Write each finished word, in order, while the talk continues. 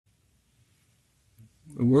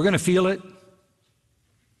We're going to feel it.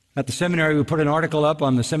 At the seminary, we put an article up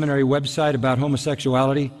on the seminary website about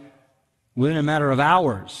homosexuality. Within a matter of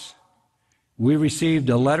hours, we received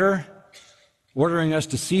a letter ordering us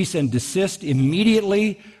to cease and desist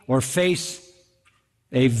immediately or face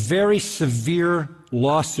a very severe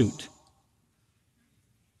lawsuit.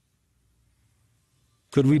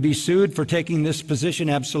 Could we be sued for taking this position?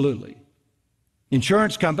 Absolutely.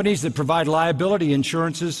 Insurance companies that provide liability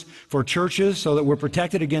insurances for churches so that we're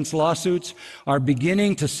protected against lawsuits are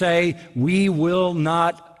beginning to say we will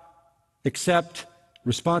not accept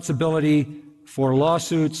responsibility for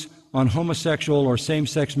lawsuits on homosexual or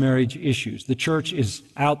same-sex marriage issues. The church is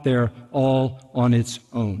out there all on its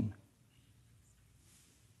own.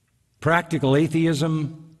 Practical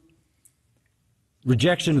atheism,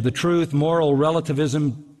 rejection of the truth, moral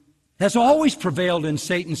relativism has always prevailed in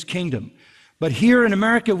Satan's kingdom. But here in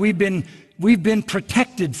America, we've been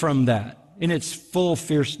protected from that in its full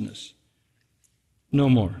fierceness. No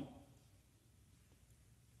more.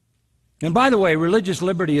 And by the way, religious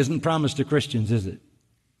liberty isn't promised to Christians, is it?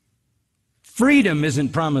 Freedom isn't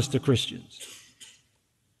promised to Christians.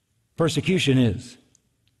 Persecution is.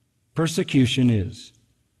 Persecution is.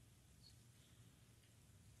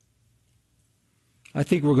 I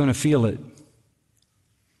think we're going to feel it.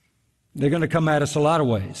 They're going to come at us a lot of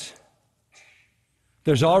ways.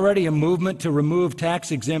 There's already a movement to remove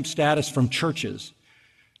tax-exempt status from churches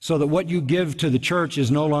so that what you give to the church is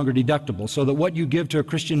no longer deductible, so that what you give to a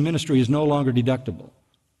Christian ministry is no longer deductible.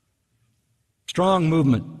 Strong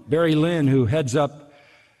movement. Barry Lynn, who heads up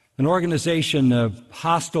an organization, a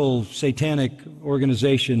hostile satanic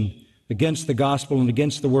organization against the gospel and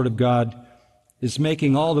against the Word of God, is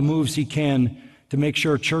making all the moves he can to make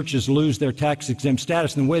sure churches lose their tax-exempt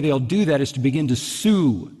status. And the way they'll do that is to begin to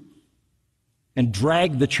sue and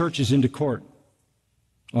drag the churches into court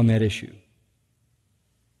on that issue.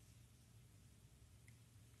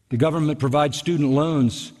 The government provides student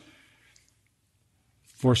loans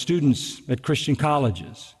for students at Christian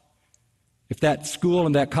colleges. If that school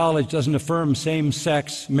and that college doesn't affirm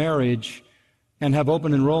same-sex marriage and have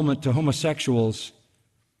open enrollment to homosexuals,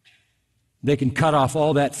 they can cut off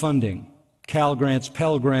all that funding. Cal grants,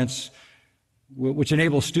 Pell grants, which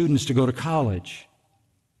enable students to go to college.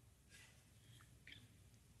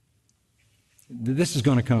 This is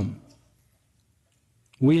going to come.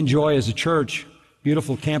 We enjoy as a church,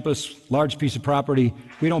 beautiful campus, large piece of property.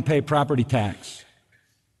 We don't pay property tax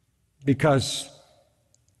because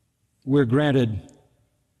we're granted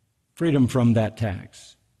freedom from that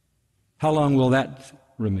tax. How long will that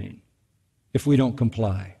remain if we don't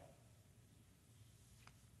comply?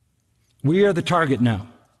 We are the target now.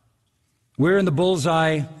 We're in the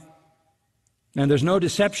bullseye, and there's no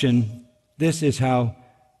deception. This is how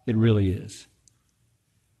it really is.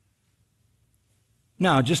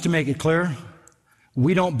 Now, just to make it clear,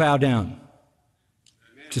 we don't bow down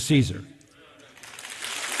to Caesar.